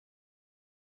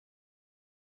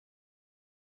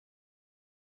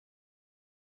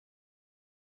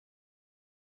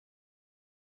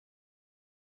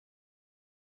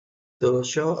To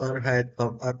show or hide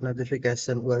pop-up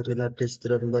notification while do not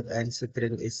disturb mode and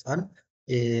screen is on.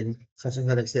 In Samsung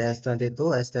Galaxy S22,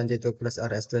 S22 Plus or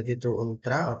S22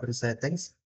 Ultra, open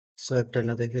settings, swipe the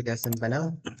notification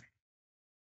panel,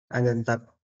 and then tap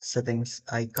settings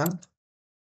icon,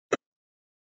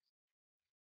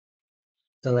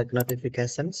 select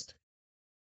notifications,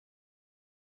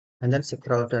 and then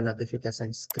scroll the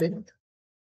notification screen,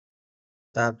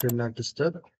 tap do not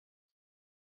disturb,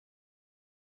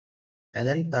 and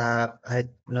then tap hide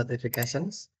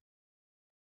notifications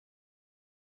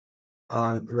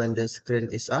on when the screen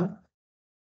is on.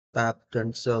 Tap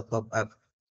don't show pop-up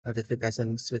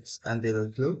notification switch until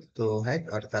blue to hide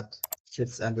or tap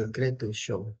switch until gray to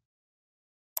show.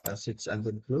 Switch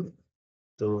until blue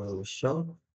to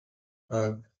show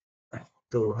or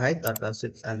to hide or tap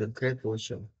switch until gray to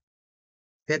show.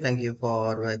 Okay, thank you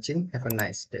for watching. Have a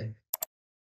nice day.